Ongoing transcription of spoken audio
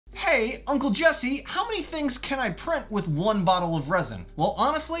Hey, Uncle Jesse, how many things can I print with one bottle of resin? Well,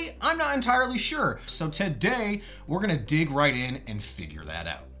 honestly, I'm not entirely sure. So today, we're gonna dig right in and figure that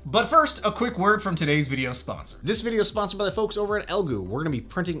out. But first, a quick word from today's video sponsor. This video is sponsored by the folks over at Elegoo. We're gonna be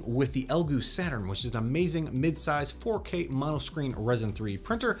printing with the Elegoo Saturn, which is an amazing mid-size 4K monoscreen resin 3D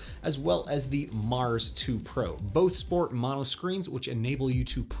printer, as well as the Mars 2 Pro. Both sport mono screens, which enable you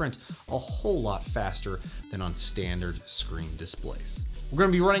to print a whole lot faster than on standard screen displays. We're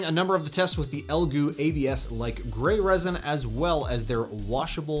gonna be running a number of the tests with the Elegoo ABS-like gray resin, as well as their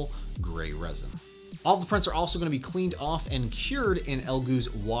washable gray resin. All the prints are also going to be cleaned off and cured in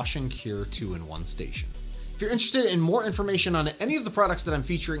Elegoo's Wash and Cure 2-in-1 station. If you're interested in more information on any of the products that I'm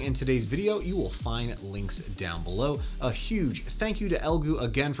featuring in today's video, you will find links down below. A huge thank you to Elegoo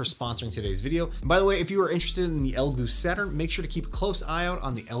again for sponsoring today's video. And by the way, if you are interested in the Elegoo Saturn, make sure to keep a close eye out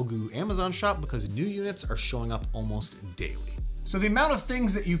on the Elegoo Amazon shop because new units are showing up almost daily. So the amount of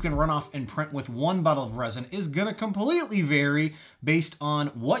things that you can run off and print with one bottle of resin is gonna completely vary based on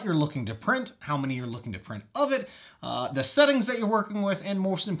what you're looking to print, how many you're looking to print of it, the settings that you're working with, and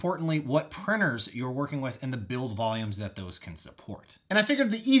most importantly, what printers you're working with and the build volumes that those can support. And I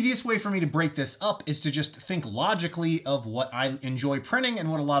figured the easiest way for me to break this up is to just think logically of what I enjoy printing and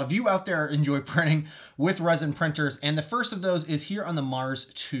what a lot of you out there enjoy printing with resin printers. And the first of those is here on the Mars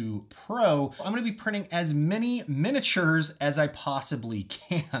 2 Pro. I'm gonna be printing as many miniatures as I possibly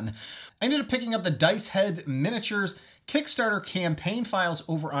can. I ended up picking up the Dice Heads Miniatures Kickstarter campaign files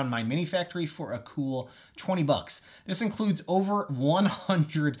over on my mini factory for a cool 20 bucks. This includes over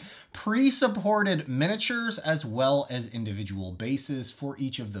 100 pre-supported miniatures as well as individual bases for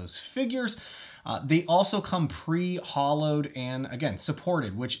each of those figures. They also come pre-hollowed and again,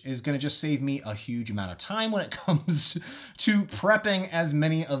 supported, which is gonna just save me a huge amount of time when it comes to prepping as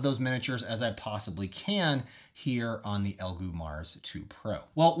many of those miniatures as I possibly can here on the Elegoo Mars 2 Pro.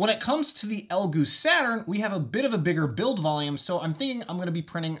 Well, when it comes to the Elegoo Saturn, we have a bit of a bigger build volume, so I'm thinking I'm gonna be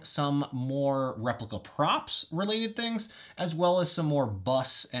printing some more replica props related things, as well as some more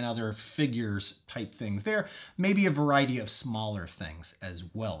busts and other figures type things there, maybe a variety of smaller things as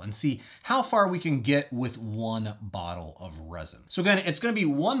well, and see how far we can get with one bottle of resin. So again, it's gonna be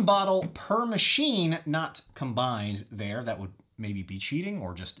one bottle per machine, not combined there. That would maybe be cheating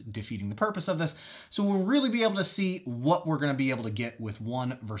or just defeating the purpose of this. So we'll really be able to see what we're gonna be able to get with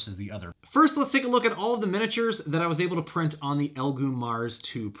one versus the other. First, let's take a look at all of the miniatures that I was able to print on the Elegoo Mars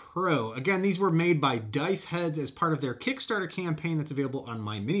 2 Pro. Again, these were made by Dice Heads as part of their Kickstarter campaign that's available on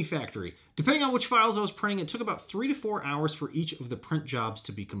my mini factory. Depending on which files I was printing, it took about 3 to 4 hours for each of the print jobs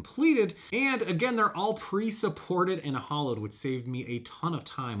to be completed. And again, they're all pre-supported and hollowed, which saved me a ton of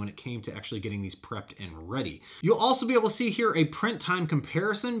time when it came to actually getting these prepped and ready. You'll also be able to see here a print time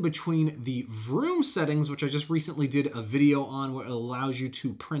comparison between the Vroom settings, which I just recently did a video on, where it allows you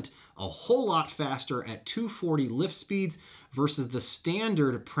to print a whole lot faster at 240 lift speeds versus the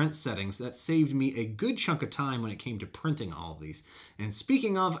standard print settings. That saved me a good chunk of time when it came to printing all of these. And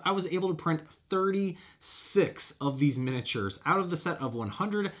speaking of, I was able to print 36 of these miniatures out of the set of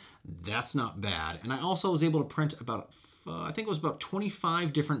 100. That's not bad. And I also was able to print about I think it was about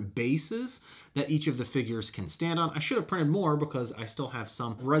 25 different bases that each of the figures can stand on. I should have printed more because I still have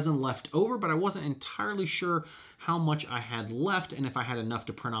some resin left over, but I wasn't entirely sure how much I had left and if I had enough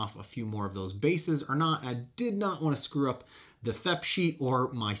to print off a few more of those bases or not. I did not want to screw up the FEP sheet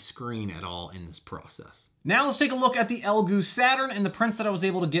or my screen at all in this process. Now let's take a look at the Elegoo Saturn and the prints that I was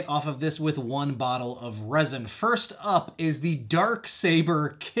able to get off of this with one bottle of resin. First up is the Dark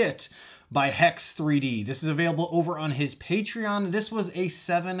Saber kit by Hex 3D. This is available over on his Patreon. This was a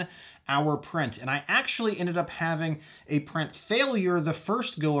 7-hour print, and I actually ended up having a print failure the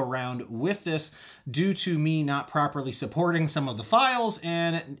first go around with this due to me not properly supporting some of the files,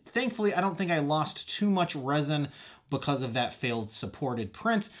 and thankfully I don't think I lost too much resin because of that failed supported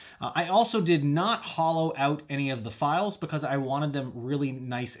print. I also did not hollow out any of the files because I wanted them really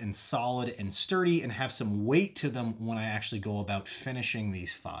nice and solid and sturdy and have some weight to them when I actually go about finishing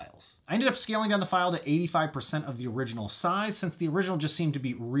these files. I ended up scaling down the file to 85% of the original size since the original just seemed to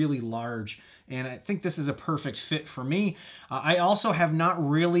be really large, and I think this is a perfect fit for me. I also have not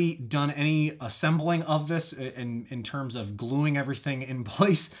really done any assembling of this in terms of gluing everything in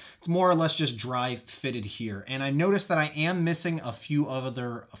place. It's more or less just dry fitted here. And I noticed that I am missing a few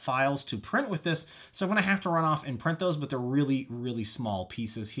other files to print with this, so I'm gonna have to run off and print those, but they're really, really small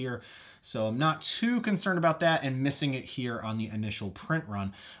pieces here. So I'm not too concerned about that and missing it here on the initial print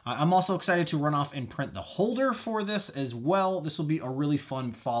run. I'm also excited to run off and print the holder for this as well. This will be a really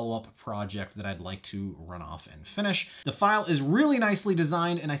fun follow-up project that I'd like to run off and finish. The file is really nicely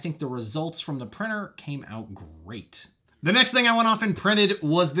designed, and I think the results from the printer came out great. The next thing I went off and printed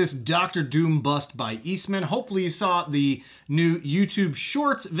was this Dr. Doom bust by Eastman. Hopefully you saw the new YouTube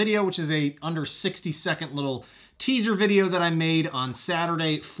Shorts video, which is a under 60-second little teaser video that I made on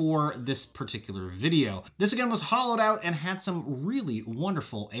Saturday for this particular video. This again was hollowed out and had some really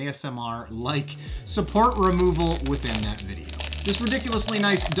wonderful ASMR-like support removal within that video. This ridiculously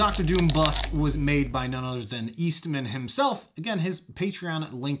nice Dr. Doom bust was made by none other than Eastman himself. Again, his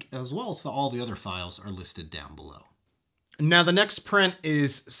Patreon link as well as all the other files are listed down below. Now the next print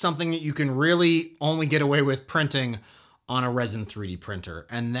is something that you can really only get away with printing on a Resin 3D printer,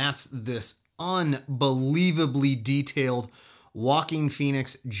 and that's this unbelievably detailed Walking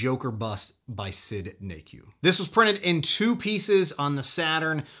Phoenix Joker bust by Sid Naique. This was printed in 2 pieces on the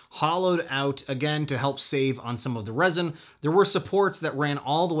Saturn, hollowed out again to help save on some of the resin. There were supports that ran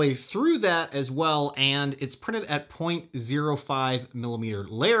all the way through that as well, and it's printed at 0.05 millimeter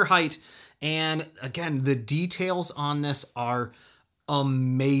layer height. And again, the details on this are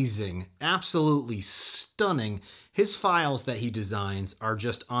amazing, absolutely stunning. His files that he designs are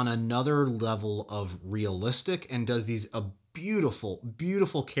just on another level of realistic and does these beautiful,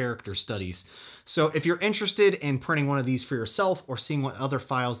 beautiful character studies. So if you're interested in printing one of these for yourself or seeing what other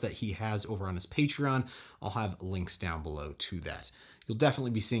files that he has over on his Patreon, I'll have links down below to that. You'll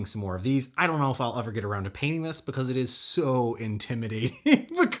definitely be seeing some more of these. I don't know if I'll ever get around to painting this because it is so intimidating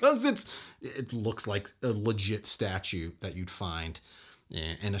because it looks like a legit statue that you'd find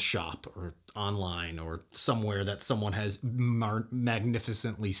in a shop or online or somewhere that someone has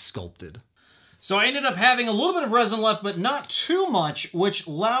magnificently sculpted. So I ended up having a little bit of resin left, but not too much, which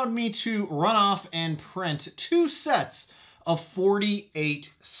allowed me to run off and print 2 sets of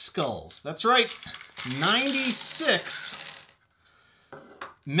 48 skulls. That's right, 96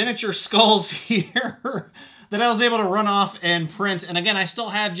 miniature skulls here that I was able to run off and print. And again, I still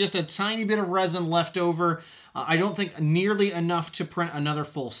have just a tiny bit of resin left over. I don't think nearly enough to print another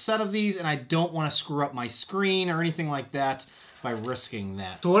full set of these, and I don't want to screw up my screen or anything like that by risking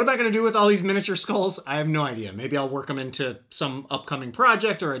that. So what am I going to do with all these miniature skulls? I have no idea. Maybe I'll work them into some upcoming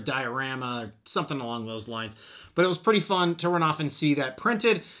project or a diorama or something along those lines. But it was pretty fun to run off and see that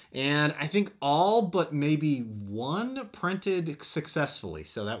printed, and I think all but maybe 1 printed successfully.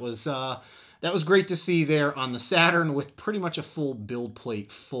 So that was great to see there on the Saturn with pretty much a full build plate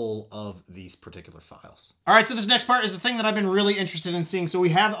full of these particular files. All right, so this next part is the thing that I've been really interested in seeing. So we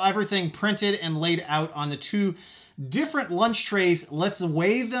have everything printed and laid out on the 2 different lunch trays. Let's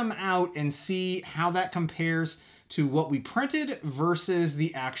weigh them out and see how that compares to what we printed versus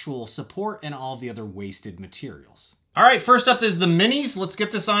the actual support and all the other wasted materials. All right, first up is the minis. Let's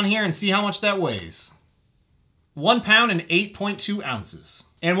get this on here and see how much that weighs. 1 pound and 8.2 ounces.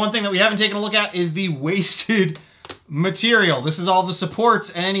 And one thing that we haven't taken a look at is the wasted material. This is all the supports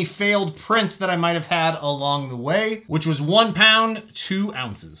and any failed prints that I might have had along the way, which was 1 pound, 2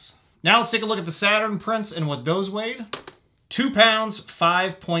 ounces. Now let's take a look at the Saturn prints and what those weighed. 2 pounds,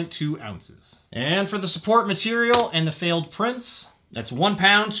 5.2 ounces. And for the support material and the failed prints, that's 1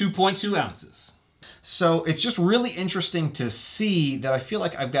 pound, 2.2 ounces. So it's just really interesting to see that I feel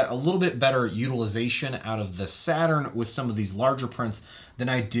like I've got a little bit better utilization out of the Saturn with some of these larger prints than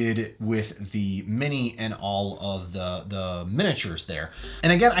I did with the Mini and all of the miniatures there.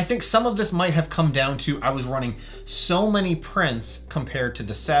 And again, I think some of this might have come down to I was running so many prints compared to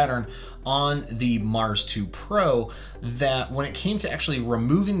the Saturn on the Mars 2 Pro that when it came to actually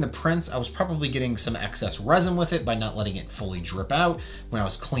removing the prints, I was probably getting some excess resin with it by not letting it fully drip out. When I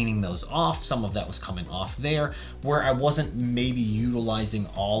was cleaning those off, some of that was coming off there, where I wasn't maybe utilizing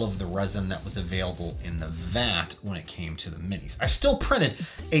all of the resin that was available in the vat when it came to the minis. I still printed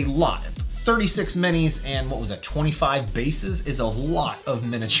a lot. 36 minis and what was that, 25 bases is a lot of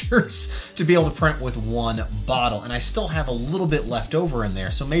miniatures to be able to print with 1 bottle. And I still have a little bit left over in there.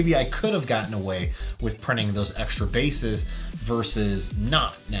 So maybe I could have gotten away with printing those extra bases versus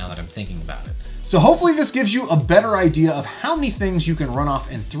not, now that I'm thinking about it. So hopefully this gives you a better idea of how many things you can run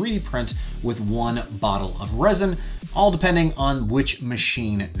off and 3D print with 1 bottle of resin, all depending on which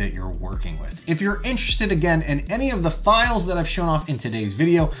machine that you're working with. If you're interested again in any of the files that I've shown off in today's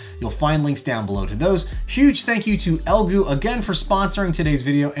video, you'll find links down below to those. Huge thank you to Elegoo again for sponsoring today's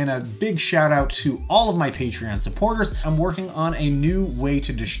video, and a big shout out to all of my Patreon supporters. I'm working on a new way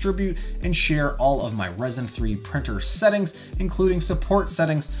to distribute and share all of my Resin 3 printer settings, including support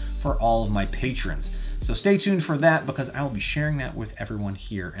settings for all of my patrons. So stay tuned for that because I will be sharing that with everyone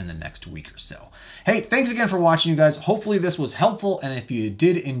here in the next week or so. Hey, thanks again for watching, you guys. Hopefully this was helpful, and if you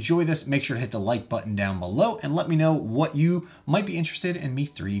did enjoy this, make sure to hit the like button down below and let me know what you might be interested in me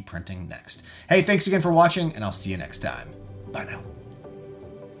 3D printing next. Hey, thanks again for watching, and I'll see you next time. Bye now.